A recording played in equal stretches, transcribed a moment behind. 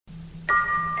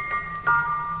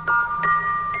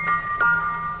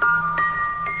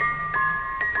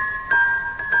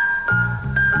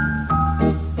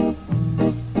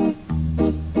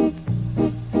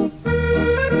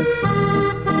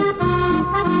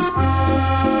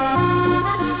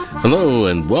Hello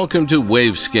and welcome to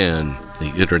Wavescan,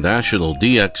 the international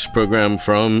DX program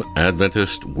from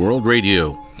Adventist World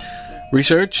Radio.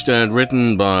 Researched and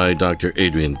written by Dr.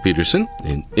 Adrian Peterson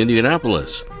in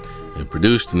Indianapolis and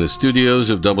produced in the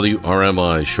studios of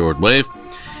WRMI Shortwave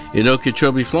in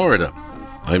Okeechobee, Florida.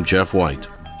 I'm Jeff White.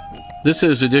 This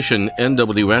is edition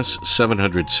NWS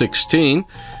 716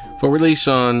 for release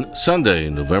on Sunday,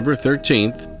 November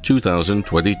 13th,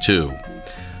 2022.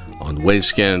 On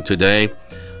Wavescan today,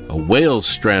 a whale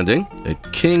stranding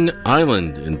at King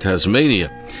Island in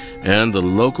Tasmania and the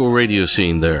local radio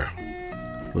scene there.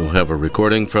 We'll have a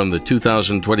recording from the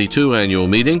 2022 annual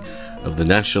meeting of the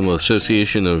National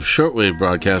Association of Shortwave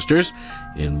Broadcasters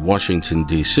in Washington,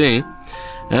 D.C.,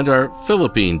 and our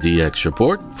Philippine DX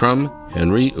report from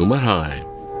Henry Umahai.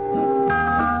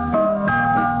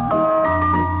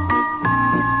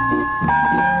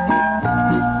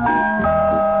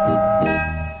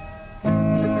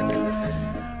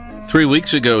 Three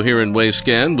weeks ago here in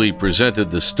Wavescan, we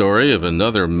presented the story of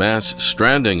another mass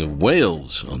stranding of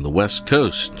whales on the west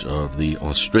coast of the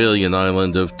Australian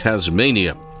island of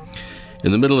Tasmania.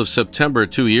 In the middle of September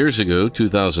 2 years ago,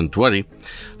 2020,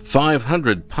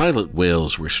 500 pilot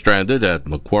whales were stranded at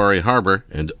Macquarie Harbour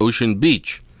and Ocean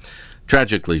Beach.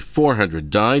 Tragically, 400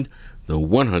 died, though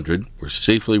 100 were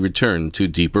safely returned to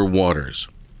deeper waters.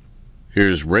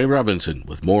 Here's Ray Robinson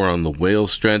with more on the whale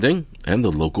stranding and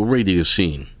the local radio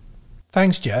scene.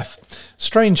 Thanks, Jeff.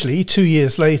 Strangely, 2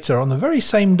 years later, on the very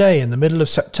same day in the middle of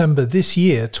September this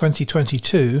year,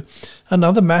 2022,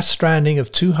 another mass stranding of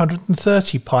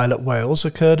 230 pilot whales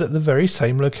occurred at the very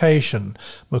same location,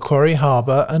 Macquarie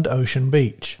Harbour and Ocean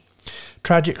Beach.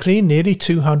 Tragically, nearly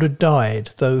 200 died,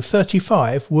 though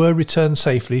 35 were returned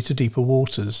safely to deeper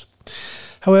waters.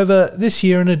 However, this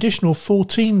year an additional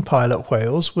 14 pilot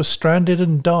whales were stranded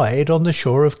and died on the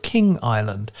shore of King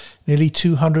Island, nearly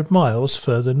 200 miles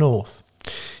further north.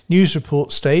 News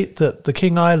reports state that the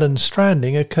King Island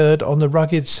stranding occurred on the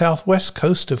rugged southwest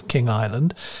coast of King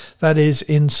Island, that is,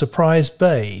 in Surprise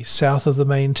Bay, south of the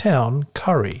main town,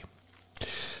 Curry.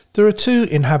 There are two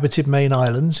inhabited main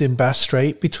islands in Bass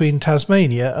Strait between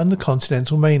Tasmania and the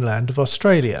continental mainland of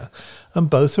Australia, and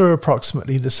both are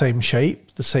approximately the same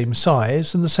shape, the same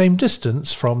size, and the same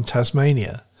distance from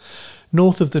Tasmania.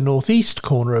 North of the northeast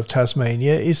corner of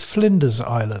Tasmania is Flinders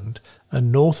Island,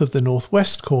 and north of the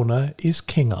northwest corner is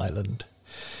King Island.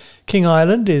 King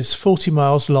Island is 40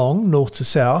 miles long north to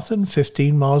south and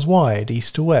 15 miles wide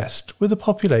east to west, with a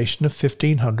population of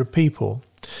 1,500 people.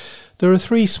 There are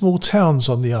three small towns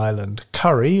on the island,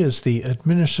 Curry as the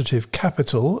administrative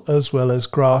capital, as well as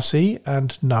Grassy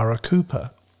and Narracupa.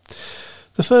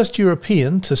 The first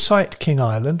European to sight King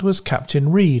Island was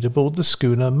Captain Reed aboard the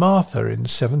schooner Martha in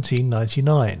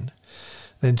 1799.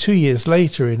 Then 2 years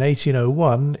later, in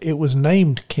 1801, it was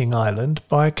named King Island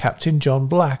by Captain John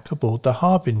Black aboard the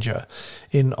Harbinger,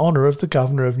 in honour of the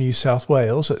Governor of New South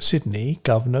Wales at Sydney,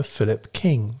 Governor Philip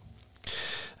King.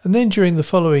 And then during the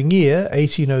following year,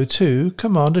 1802,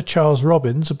 Commander Charles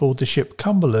Robbins aboard the ship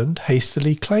Cumberland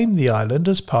hastily claimed the island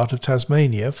as part of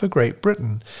Tasmania for Great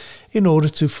Britain, in order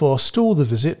to forestall the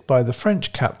visit by the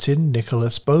French captain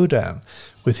Nicolas Baudin,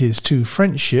 with his two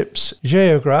French ships,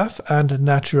 Géographe and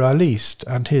Naturaliste,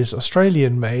 and his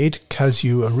Australian-made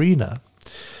Casuarina.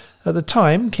 At the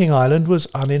time, King Island was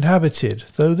uninhabited,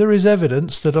 though there is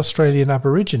evidence that Australian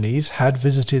Aborigines had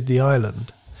visited the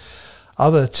island.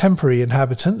 Other temporary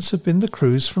inhabitants have been the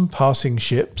crews from passing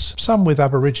ships, some with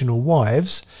Aboriginal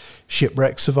wives,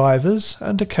 shipwreck survivors,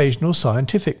 and occasional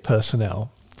scientific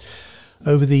personnel.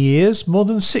 Over the years, more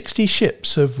than 60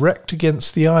 ships have wrecked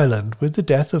against the island, with the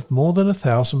death of more than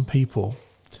 1,000 people.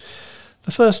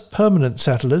 The first permanent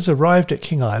settlers arrived at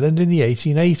King Island in the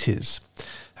 1880s.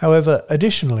 However,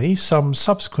 additionally, some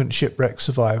subsequent shipwreck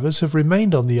survivors have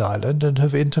remained on the island and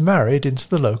have intermarried into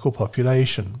the local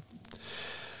population.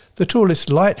 The tallest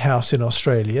lighthouse in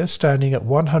Australia, standing at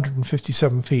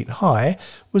 157 feet high,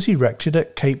 was erected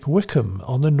at Cape Wickham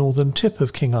on the northern tip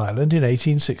of King Island in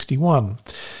 1861,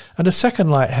 and a second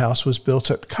lighthouse was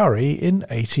built at Curry in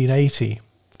 1880.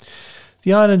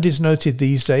 The island is noted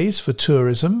these days for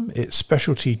tourism, its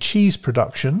specialty cheese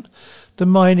production, the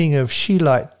mining of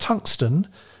scheelite tungsten,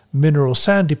 mineral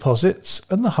sand deposits,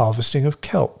 and the harvesting of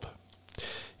kelp.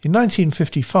 In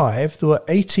 1955, there were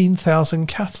 18,000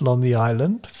 cattle on the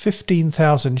island,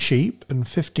 15,000 sheep, and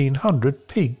 1,500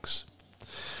 pigs.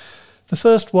 The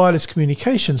first wireless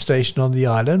communication station on the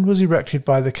island was erected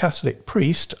by the Catholic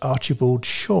priest Archibald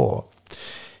Shaw.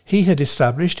 He had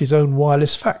established his own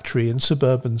wireless factory in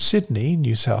suburban Sydney,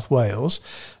 New South Wales,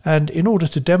 and in order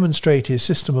to demonstrate his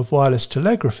system of wireless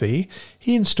telegraphy,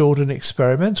 he installed an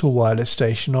experimental wireless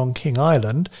station on King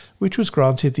Island, which was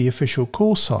granted the official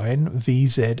call sign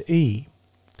VZE.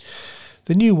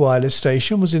 The new wireless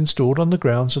station was installed on the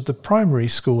grounds of the primary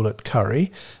school at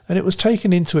Curry, and it was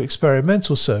taken into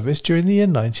experimental service during the year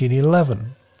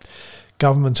 1911.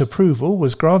 Government approval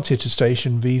was granted to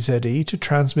station VZE to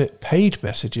transmit paid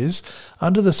messages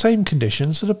under the same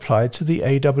conditions that applied to the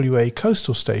AWA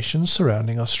coastal stations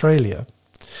surrounding Australia.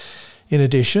 In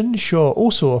addition, Shaw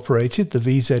also operated the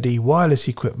VZE wireless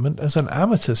equipment as an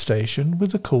amateur station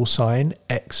with the call sign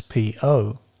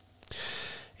XPO.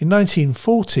 In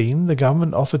 1914, the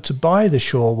government offered to buy the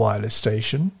Shaw wireless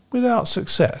station without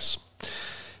success.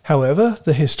 However,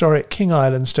 the historic King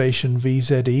Island station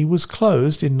VZE was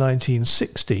closed in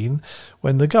 1916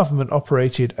 when the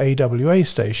government-operated AWA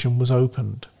station was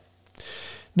opened.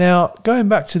 Now, going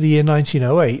back to the year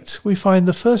 1908, we find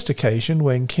the first occasion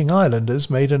when King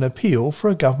Islanders made an appeal for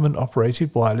a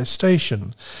government-operated wireless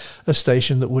station, a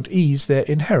station that would ease their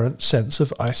inherent sense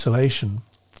of isolation.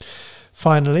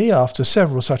 Finally, after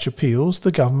several such appeals,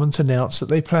 the government announced that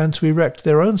they planned to erect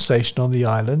their own station on the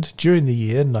island during the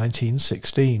year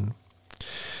 1916.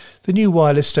 The new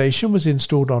wireless station was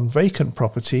installed on vacant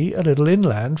property a little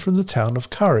inland from the town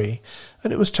of Curry,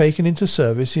 and it was taken into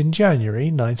service in January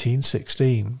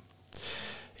 1916.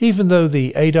 Even though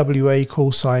the AWA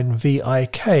call sign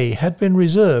VIK had been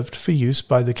reserved for use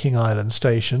by the King Island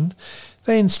station,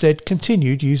 they instead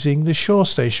continued using the Shaw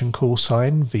Station call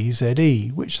sign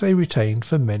VZE, which they retained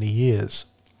for many years.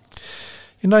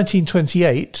 In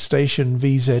 1928, station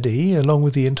VZE, along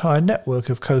with the entire network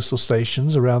of coastal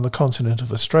stations around the continent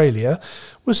of Australia,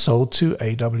 was sold to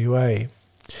AWA.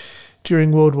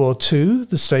 During World War II,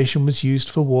 the station was used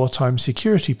for wartime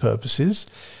security purposes.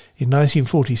 In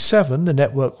 1947, the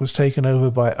network was taken over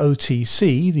by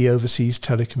OTC, the Overseas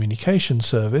Telecommunications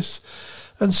Service,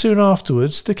 and soon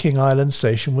afterwards the King Island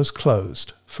station was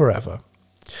closed forever.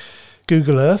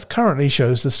 Google Earth currently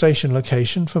shows the station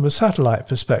location from a satellite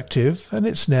perspective, and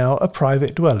it's now a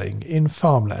private dwelling in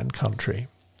farmland country.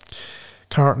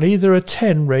 Currently there are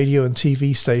 10 radio and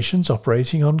TV stations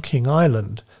operating on King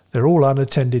Island. They're all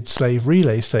unattended slave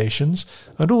relay stations,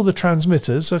 and all the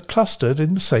transmitters are clustered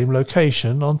in the same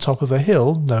location on top of a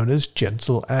hill known as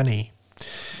Gentle Annie.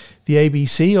 The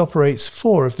ABC operates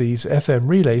 4 of these FM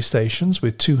relay stations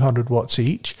with 200 watts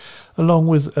each, along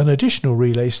with an additional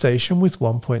relay station with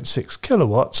 1.6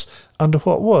 kilowatts under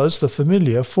what was the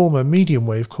familiar former medium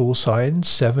wave call sign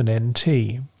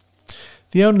 7NT.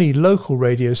 The only local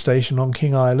radio station on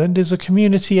King Island is a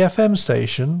community FM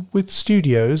station with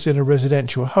studios in a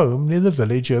residential home near the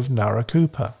village of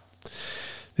Narracupa.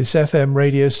 This FM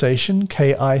radio station,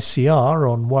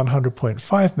 KICR on 100.5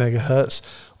 MHz,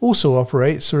 also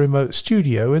operates a remote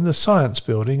studio in the Science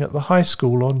Building at the High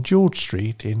School on George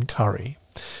Street in Curry.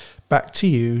 Back to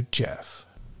you, Jeff.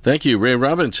 Thank you, Ray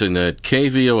Robinson at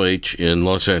KVOH in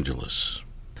Los Angeles.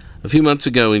 A few months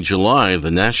ago in July,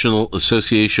 the National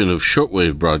Association of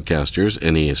Shortwave Broadcasters,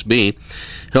 NASB,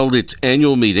 held its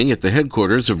annual meeting at the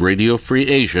headquarters of Radio Free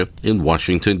Asia in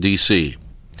Washington, D.C.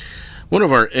 One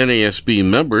of our NASB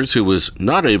members who was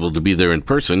not able to be there in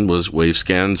person was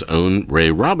Wavescan's own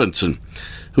Ray Robinson,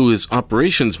 who is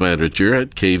operations manager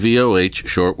at KVOH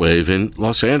Shortwave in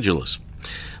Los Angeles.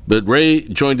 But Ray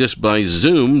joined us by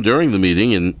Zoom during the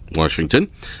meeting in Washington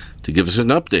to give us an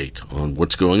update on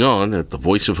what's going on at the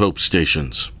Voice of Hope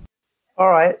stations. All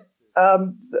right.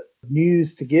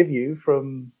 News to give you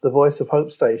from the Voice of Hope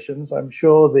stations. I'm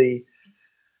sure the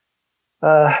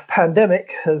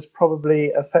pandemic has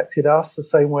probably affected us the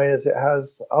same way as it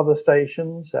has other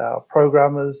stations. Our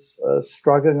programmers are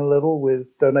struggling a little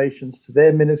with donations to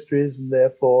their ministries, and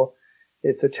therefore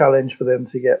it's a challenge for them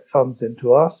to get funds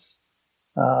into us.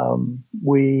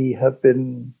 We have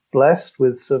been blessed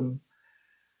with some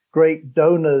great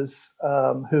donors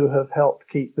who have helped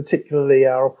keep particularly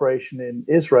our operation in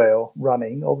Israel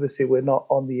running. Obviously, we're not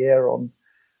on the air on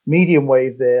medium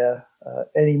wave there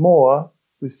anymore.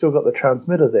 We've still got the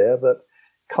transmitter there, but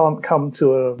can't come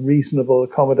to a reasonable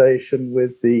accommodation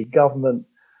with the government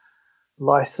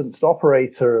licensed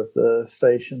operator of the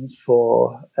stations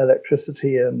for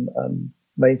electricity and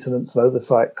maintenance and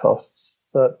oversight costs.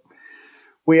 But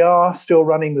we are still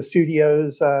running the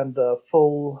studios and a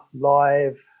full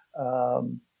live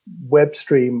web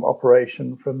stream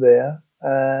operation from there.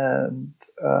 And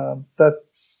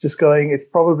that's just going, it's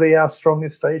probably our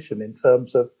strongest station in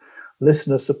terms of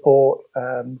listener support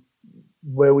and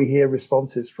where we hear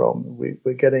responses from.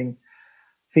 We're getting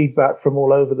feedback from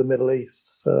all over the Middle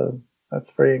East, so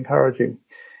that's very encouraging.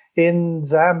 In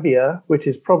Zambia, which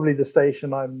is probably the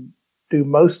station I do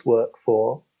most work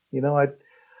for,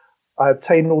 I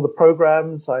obtain all the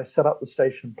programs, I set up the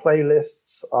station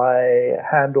playlists, I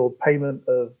handle payment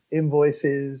of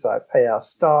invoices, I pay our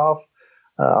staff.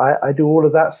 I do all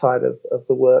of that side of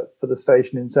the work for the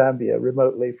station in Zambia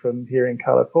remotely from here in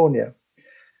California.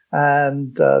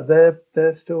 And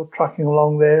they're still trucking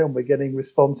along there, and we're getting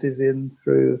responses in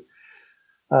through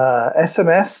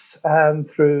SMS and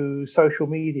through social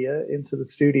media into the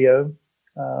studio.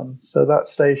 So that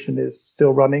station is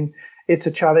still running. It's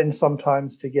a challenge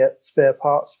sometimes to get spare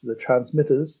parts for the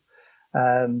transmitters,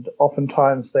 and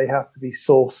oftentimes they have to be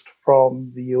sourced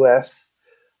from the US.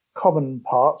 Common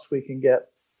parts we can get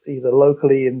either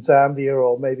locally in Zambia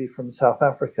or maybe from South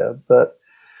Africa, but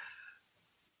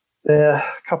there are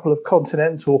a couple of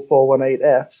Continental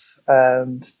 418Fs,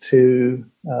 and to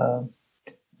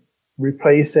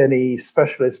replace any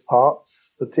specialist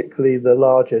parts, particularly the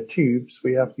larger tubes,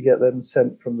 we have to get them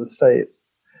sent from the States.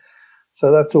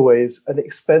 So that's always an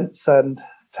expense and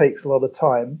takes a lot of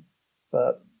time,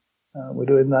 but we're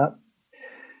doing that.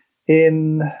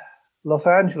 In Los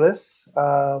Angeles,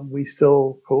 we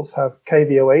still, of course, have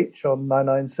KVOH on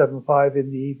 9975 in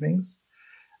the evenings.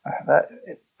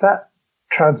 That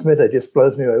transmitter just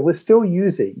blows me away. We're still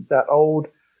using that old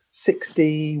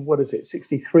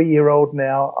 63-year-old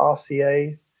now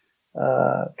RCA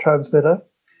transmitter,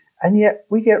 and yet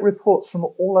we get reports from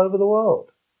all over the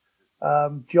world.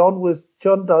 John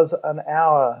does an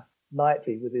hour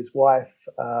nightly with his wife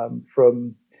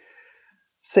from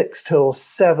 6 till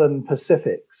 7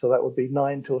 Pacific, so that would be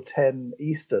 9 till 10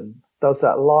 Eastern. Does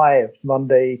that live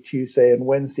Monday, Tuesday, and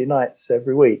Wednesday nights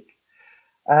every week.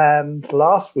 And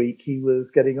last week he was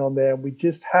getting on there, and we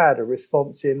just had a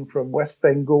response in from West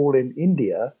Bengal in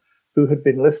India, who had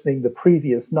been listening the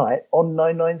previous night on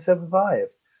 9975.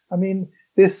 I mean,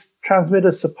 this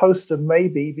transmitter's supposed to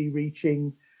maybe be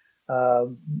reaching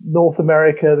North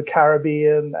America, the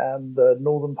Caribbean, and the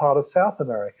northern part of South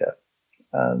America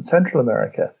and Central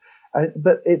America.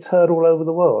 But it's heard all over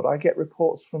the world. I get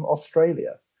reports from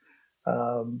Australia.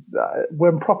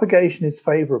 When propagation is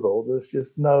favorable, there's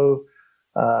just no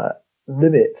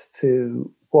limit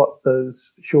to what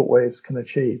those shortwaves can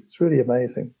achieve. It's really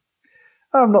amazing.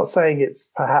 I'm not saying it's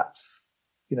perhaps,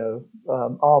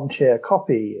 armchair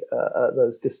copy at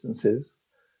those distances,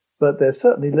 but they're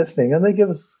certainly listening, and they give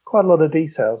us quite a lot of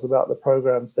details about the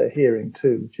programs they're hearing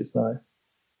too, which is nice.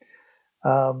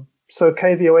 So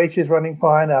KVOH is running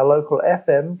fine. Our local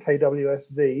FM,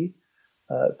 KWSV,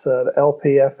 it's an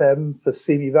LP-FM for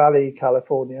Simi Valley,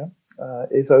 California,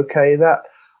 is okay. That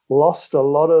lost a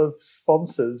lot of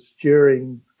sponsors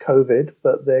during COVID,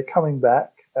 but they're coming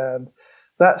back, and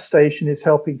that station is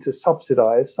helping to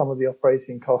subsidize some of the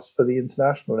operating costs for the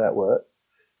international network.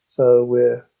 So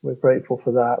we're grateful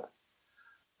for that.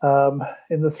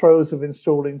 In the throes of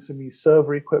installing some new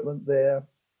server equipment there.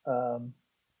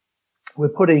 We're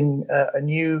putting a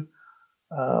new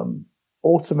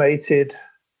automated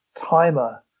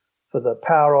timer for the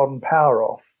power on, power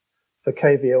off for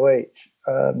KVOH.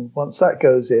 And once that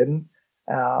goes in,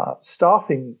 our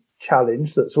staffing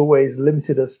challenge that's always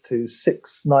limited us to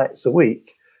 6 nights a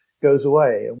week goes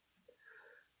away.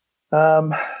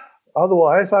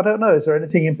 Otherwise, I don't know. Is there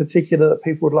anything in particular that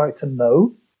people would like to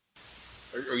know?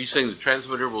 Are you saying the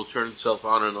transmitter will turn itself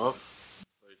on and off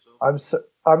by itself?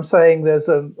 I'm saying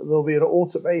there'll be an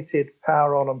automated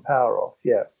power on and power off.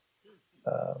 Yes.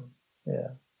 Yeah.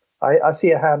 I see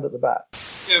a hand at the back.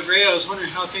 Yeah, Ray, I was wondering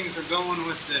how things are going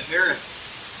with the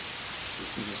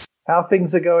Harris. How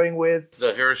things are going with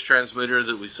the Harris transmitter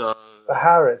that we saw. The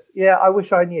Harris. Yeah, I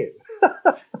wish I knew.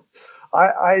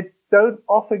 I don't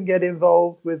often get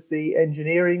involved with the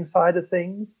engineering side of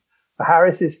things. The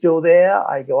Harris is still there.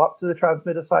 I go up to the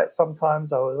transmitter site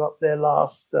sometimes. I was up there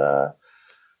last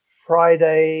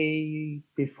Friday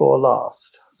before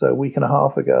last, so a week and a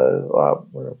half ago, or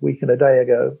a week and a day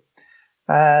ago.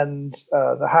 And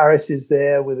the Harris is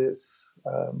there with its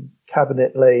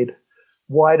cabinet laid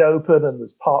wide open, and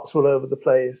there's parts all over the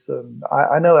place. And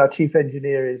I know our chief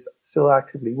engineer is still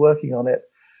actively working on it,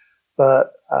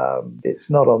 but it's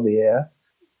not on the air.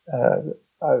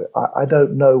 I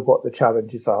don't know what the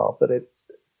challenges are, but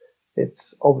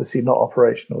it's obviously not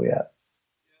operational yet.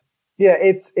 Yeah,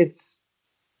 it's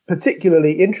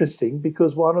particularly interesting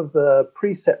because one of the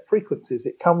preset frequencies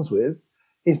it comes with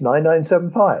is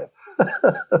 9975.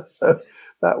 So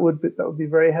that would be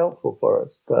very helpful for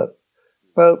us. But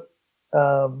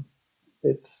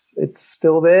it's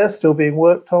still there, still being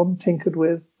worked on, tinkered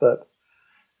with, but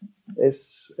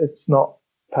it's not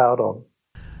powered on.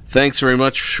 Thanks very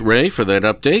much, Ray, for that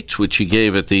update, which you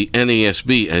gave at the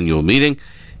NASB annual meeting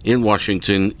in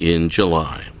Washington in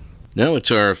July. Now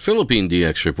it's our Philippine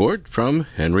DX report from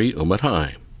Henry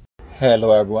Umatay.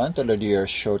 Hello everyone, to the dear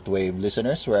shortwave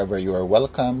listeners, wherever you are,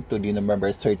 welcome to the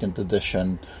November 13th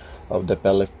edition of the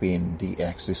Philippine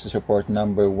DX. This is report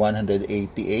number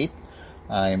 188.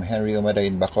 I'm Henry Umatay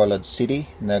in Bacolod City,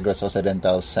 Negros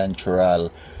Occidental,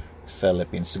 Central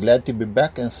Philippines. Glad to be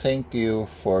back and thank you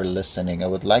for listening. I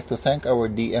would like to thank our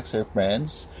DXer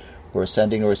friends who are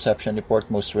sending a reception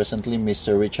report, most recently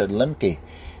Mr. Richard Lemke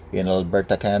in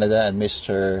Alberta, Canada, and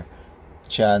Mr.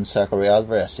 Chan Zachary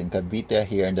Alvarez in Cavite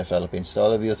here in the Philippines. To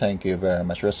all of you, thank you very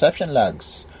much. Reception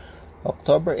logs.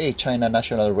 October 8, China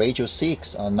National Radio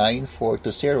 6 on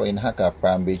 9420 in Hakka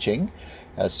from Beijing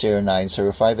at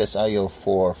 0905 SIO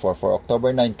 444.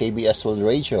 October 9, KBS World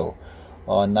Radio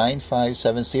on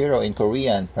 9570 in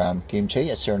Korean from Kimche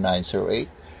at 0908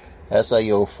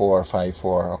 SIO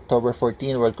 454. October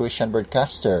 14, World Christian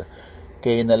Broadcaster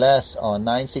KNLS on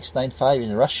 9695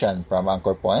 in Russian from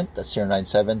Anchor Point at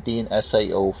 0917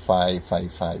 SIO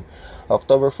 555.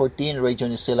 October 14, Radio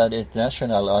New Zealand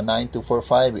International on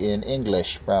 9245 in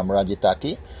English from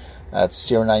Rajitaki at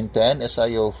 0910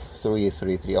 SIO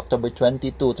 333. October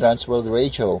 22, Transworld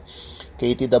Radio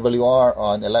KTWR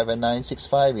on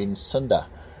 11965 in Sunda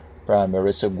from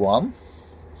Mariso, Guam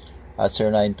at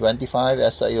 0925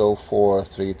 SIO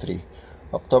 433.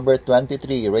 October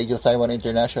 23, Radio Taiwan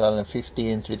International on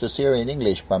 15320 in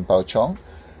English from Paochong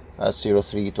at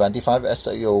 0325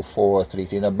 SIO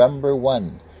 433. November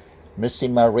 1,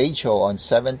 Missima Radio on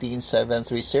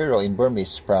 17730 in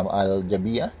Burmese from Al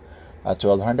Jabiya at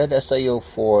 1200 SIO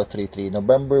 433.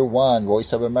 November 1,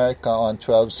 Voice of America on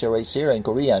 12080 in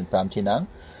Korean from Tinang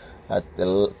at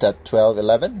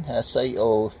 1211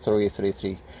 SIO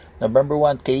 333. November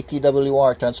 1,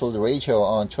 KTWR Transworld Radio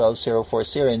on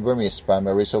 12040 in Burmese from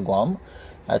Mariso, Guam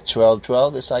at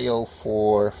 1212 SIO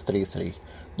 433.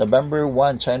 November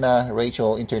 1, China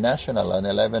Radio International on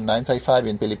 11955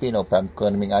 in Filipino from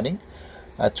Kunming Aning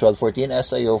at 1214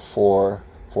 SIO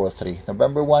 443.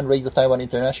 November 1, Radio Taiwan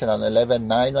International on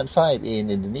 11915 in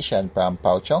Indonesian from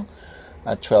Paochong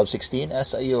at 1216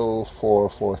 SIO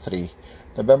 443.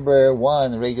 November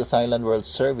 1, Radio Thailand World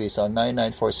Service on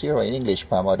 9940 in English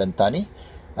from Odantani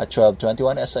at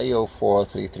 1221 SIO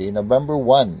 433. November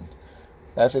 1,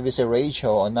 FEBC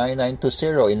Radio on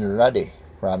 9920 in Rade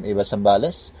from Iba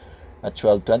Zambales at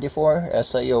 1224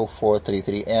 SIO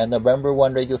 433. And November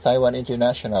 1, Radio Taiwan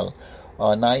International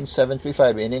on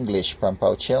 9735 in English from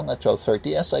Paocheong at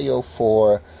 1230 SIO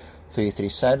 433.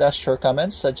 Send us your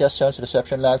comments, suggestions,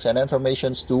 reception logs, and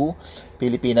informations to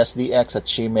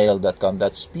PilipinasDX@gmail.com.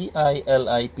 That's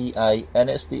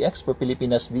PILIPINSDX for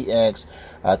PilipinasDX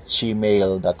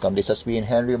 @gmail.com. This has been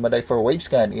Henry Umatay for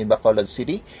Wavescan in Bacolod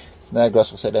City,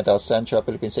 Negros Occidental, Central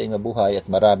Philippines. Sa inyong mabuhay at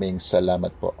maraming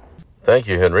salamat po. Thank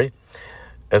you, Henry.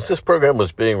 As this program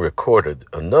was being recorded,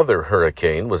 another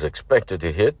hurricane was expected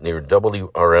to hit near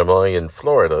WRMI in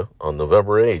Florida on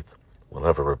November 8th. We'll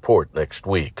have a report next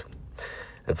week.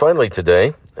 And finally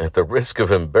today, at the risk of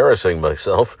embarrassing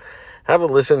myself, have a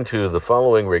listen to the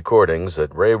following recordings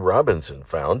that Ray Robinson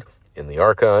found in the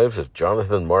archives of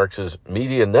Jonathan Marks's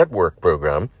Media Network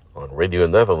program on Radio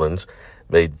Netherlands,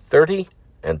 made 30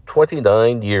 and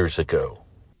 29 years ago.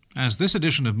 As this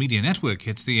edition of Media Network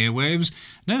hits the airwaves,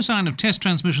 no sign of test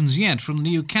transmissions yet from the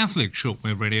new Catholic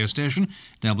shortwave radio station,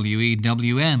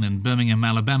 WEWM, in Birmingham,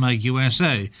 Alabama,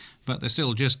 USA, but they're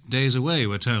still just days away,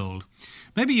 we're told.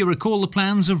 Maybe you recall the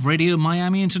plans of Radio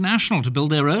Miami International to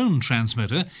build their own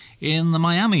transmitter in the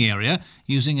Miami area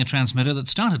using a transmitter that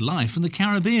started life in the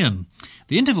Caribbean.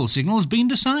 The interval signal has been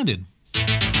decided.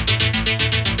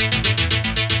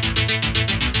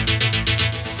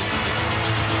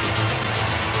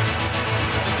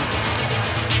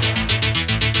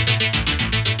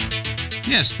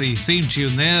 Yes, the theme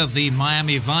tune there of the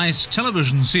Miami Vice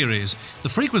television series. The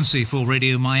frequency for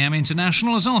Radio Miami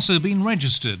International has also been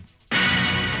registered.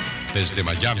 Desde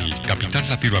Miami, capital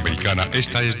latinoamericana,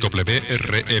 esta es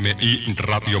WRMI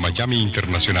Radio Miami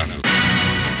Internacional.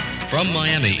 From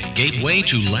Miami, gateway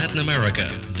to Latin America,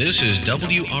 this is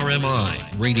WRMI,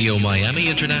 Radio Miami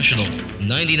International,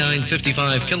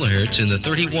 9955 kilohertz in the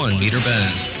 31-meter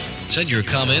band. Send your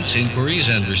comments, inquiries,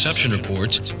 and reception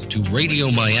reports to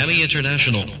Radio Miami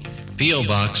International, P.O.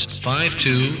 Box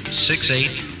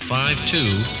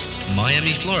 526852,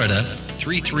 Miami, Florida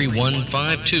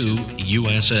 33152,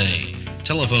 USA.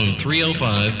 Telephone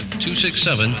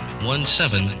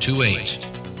 305-267-1728.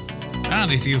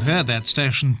 And if you've heard that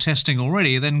station testing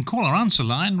already, then call our answer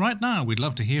line right now. We'd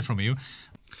love to hear from you.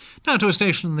 Now to a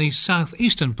station in the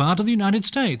southeastern part of the United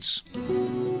States.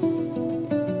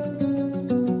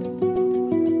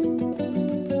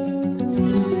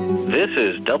 This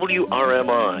is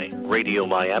WRMI, Radio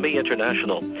Miami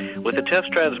International, with a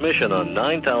test transmission on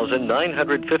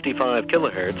 9,955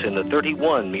 kilohertz in the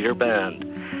 31-meter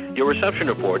band. Your reception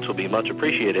reports will be much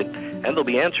appreciated, and they'll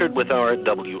be answered with our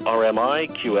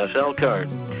WRMI QSL card.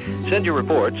 Send your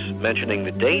reports mentioning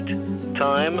the date,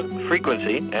 time,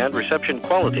 frequency, and reception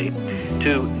quality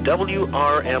to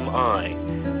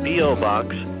WRMI, P.O.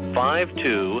 Box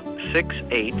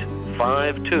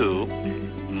 526852,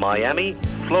 Miami,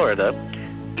 Florida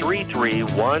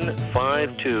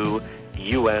 33152,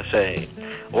 USA.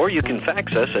 Or you can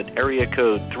fax us at area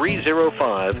code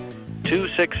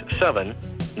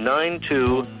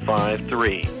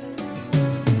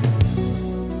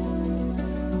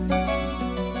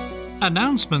 305-267-9253.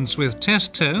 Announcements with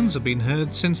test tones have been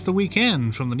heard since the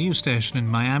weekend from the news station in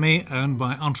Miami owned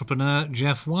by entrepreneur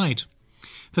Jeff White.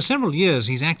 For several years,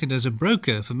 he's acted as a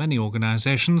broker for many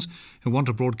organizations who want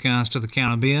to broadcast to the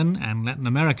Caribbean and Latin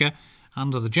America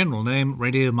under the general name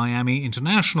Radio Miami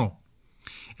International.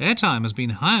 Airtime has been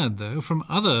hired, though, from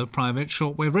other private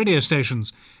shortwave radio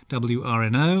stations.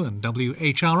 WRNO and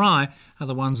WHRI are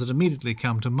the ones that immediately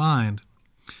come to mind.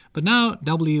 But now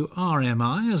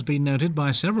WRMI has been noted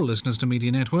by several listeners to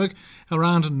Media Network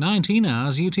around 19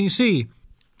 hours UTC.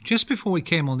 Just before we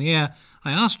came on the air,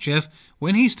 I asked Jeff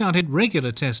when he started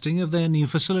regular testing of their new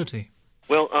facility.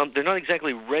 Well, they're not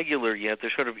exactly regular yet. They're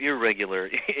sort of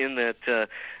irregular in that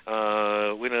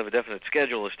we don't have a definite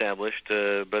schedule established,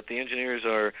 but the engineers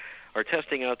are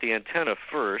testing out the antenna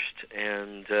first,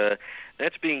 and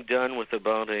that's being done with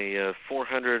about a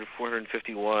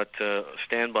 450 watt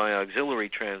standby auxiliary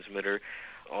transmitter,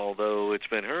 although it's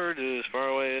been heard as far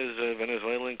away as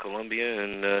Venezuela and Colombia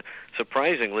and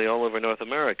surprisingly all over North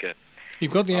America.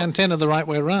 You've got the antenna the right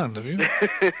way around, have you?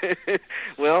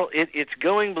 Well, it's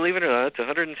going, believe it or not, it's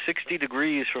 160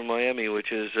 degrees from Miami,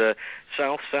 which is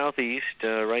south-southeast,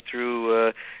 right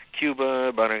through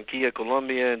Cuba, Barranquilla,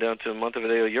 Colombia, and down to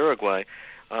Montevideo, Uruguay.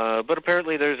 But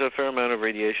apparently there's a fair amount of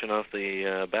radiation off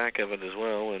the back of it as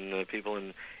well, and people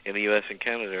in the U.S. and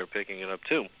Canada are picking it up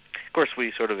too. Of course,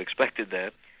 we sort of expected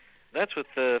that. That's with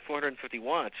 450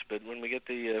 watts, but when we get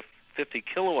the 50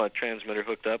 kilowatt transmitter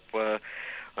hooked up,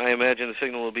 I imagine the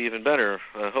signal will be even better,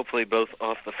 hopefully both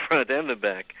off the front and the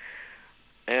back.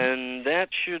 And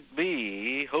that should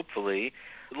be, hopefully,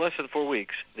 less than 4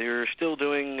 weeks. They're still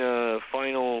doing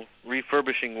final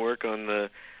refurbishing work on the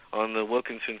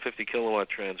Wilkinson 50 kilowatt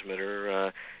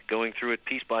transmitter, going through it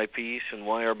piece by piece and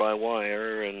wire by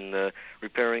wire and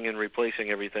repairing and replacing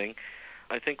everything.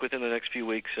 I think within the next few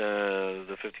weeks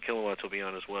the 50 kilowatts will be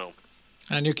on as well.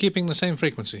 And you're keeping the same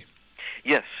frequency?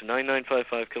 Yes,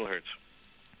 9955 kilohertz.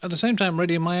 At the same time,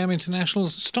 Radio Miami International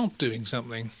stopped doing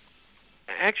something.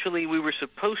 Actually, we were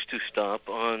supposed to stop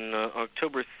on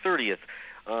October 30th,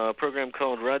 a program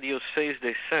called Radio 6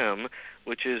 Décembre,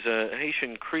 which is a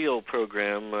Haitian Creole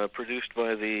program produced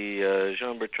by the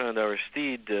Jean-Bertrand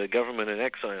Aristide government in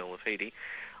exile of Haiti. It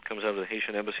comes out of the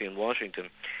Haitian Embassy in Washington.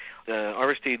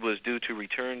 Aristide was due to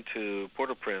return to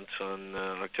Port-au-Prince on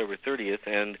October 30th,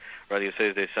 and Radio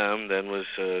 6 Décembre then was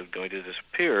going to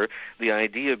disappear, the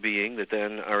idea being that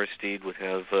then Aristide would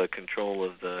have control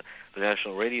of the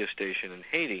national radio station in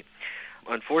Haiti.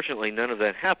 Unfortunately, none of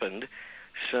that happened,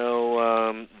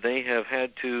 so they have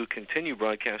had to continue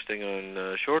broadcasting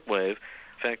on shortwave.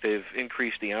 In fact, they've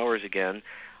increased the hours again.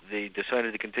 They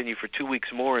decided to continue for 2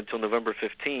 weeks more until November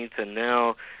 15th, and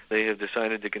now they have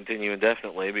decided to continue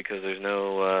indefinitely because there's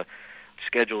no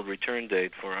scheduled return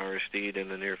date for Aristide in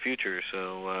the near future.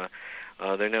 So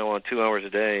they're now on 2 hours a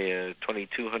day,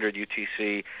 2200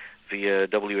 UTC via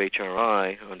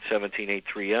WHRI on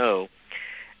 17830,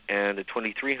 and at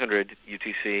 2300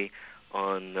 UTC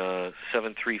on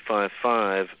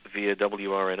 7355 via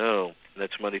WRNO.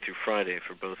 That's Monday through Friday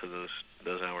for both of those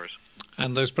hours.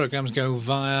 And those programs go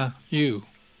via you?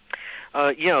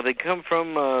 Yeah, they come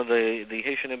from the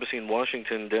Haitian Embassy in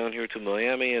Washington down here to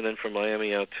Miami, and then from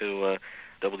Miami out to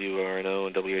WRNO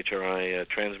and WHRI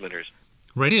transmitters.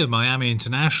 Radio Miami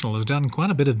International has done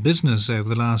quite a bit of business over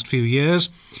the last few years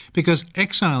because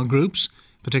exile groups,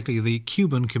 particularly the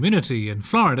Cuban community in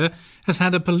Florida, has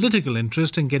had a political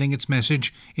interest in getting its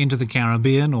message into the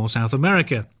Caribbean or South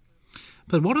America.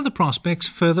 But what are the prospects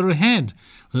further ahead?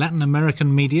 Latin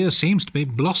American media seems to be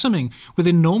blossoming with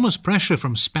enormous pressure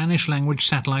from Spanish-language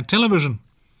satellite television.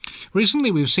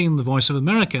 Recently, we've seen the Voice of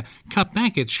America cut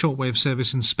back its shortwave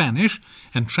service in Spanish,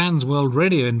 and Transworld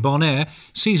Radio in Bonaire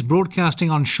cease broadcasting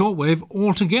on shortwave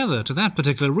altogether to that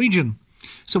particular region.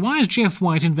 So why is Jeff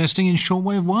White investing in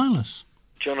shortwave wireless?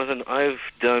 Jonathan, I've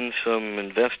done some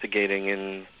investigating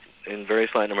in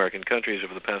various Latin American countries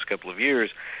over the past couple of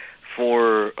years,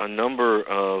 for a number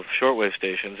of shortwave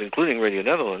stations, including Radio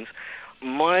Netherlands,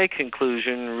 my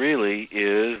conclusion really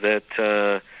is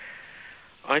that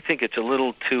I think it's a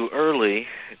little too early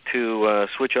to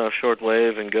switch off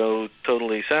shortwave and go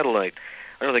totally satellite.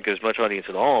 I don't think there's much audience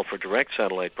at all for direct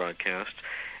satellite broadcasts,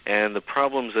 and the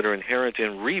problems that are inherent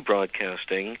in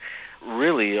rebroadcasting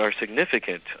really are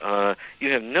significant.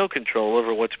 You have no control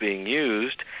over what's being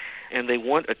used, and they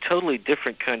want a totally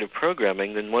different kind of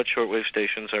programming than what shortwave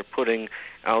stations are putting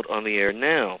out on the air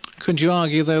now. Could you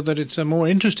argue, though, that it's a more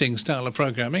interesting style of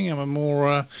programming and a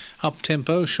more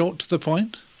up-tempo, short to the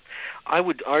point? I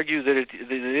would argue that it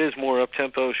is more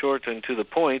up-tempo, short and to the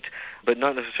point, but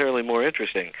not necessarily more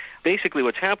interesting. Basically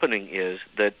what's happening is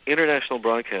that international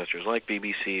broadcasters like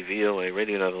BBC, VOA,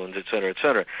 Radio Netherlands, et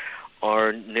cetera,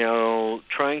 are now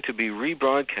trying to be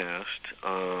rebroadcast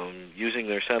using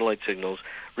their satellite signals,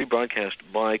 rebroadcast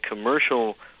by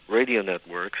commercial radio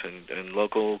networks and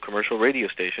local commercial radio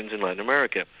stations in Latin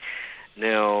America.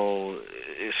 Now,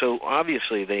 so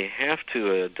obviously they have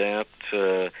to adapt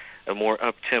a more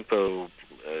up-tempo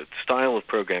style of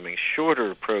programming,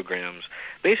 shorter programs.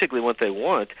 Basically what they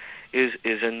want is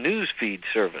a news feed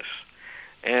service.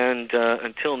 And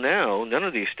until now, none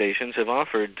of these stations have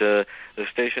offered the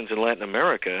stations in Latin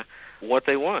America what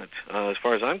they want. As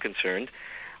far as I'm concerned,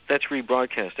 that's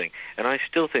rebroadcasting. And I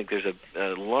still think there's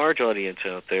a large audience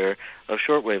out there of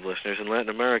shortwave listeners in Latin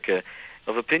America,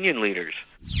 of opinion leaders.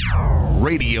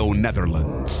 Radio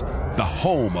Netherlands, the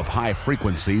home of high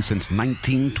frequency since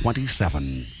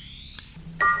 1927.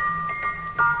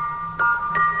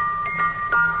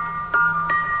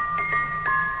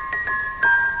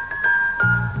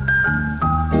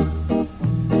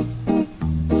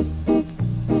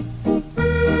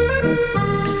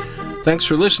 Thanks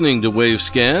for listening to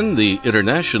Wavescan, the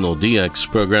international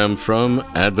DX program from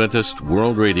Adventist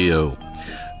World Radio.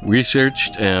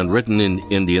 Researched and written in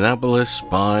Indianapolis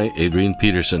by Adrian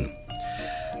Peterson.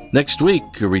 Next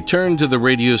week, a return to the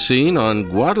radio scene on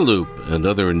Guadeloupe and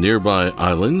other nearby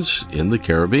islands in the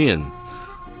Caribbean.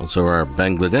 Also our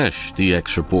Bangladesh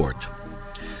DX report.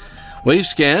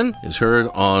 Wavescan is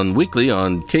heard weekly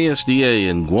on KSDA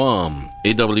in Guam,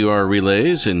 AWR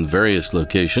relays in various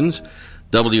locations,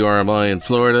 WRMI in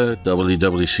Florida,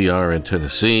 WWCR in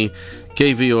Tennessee,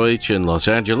 KVOH in Los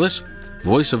Angeles,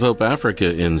 Voice of Hope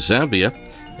Africa in Zambia,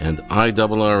 and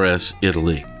IRRS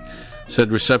Italy.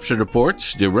 Said reception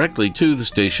reports directly to the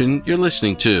station you're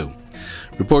listening to.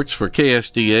 Reports for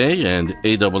KSDA and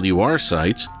AWR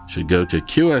sites should go to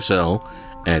QSL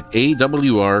at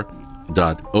awr.org.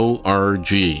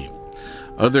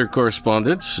 Other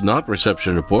correspondence, not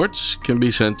reception reports, can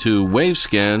be sent to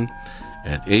Wavescan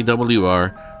at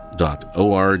awr.org.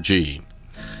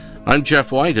 I'm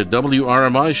Jeff White at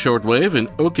WRMI Shortwave in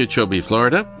Okeechobee,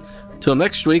 Florida. Till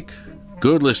next week,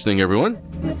 good listening, everyone.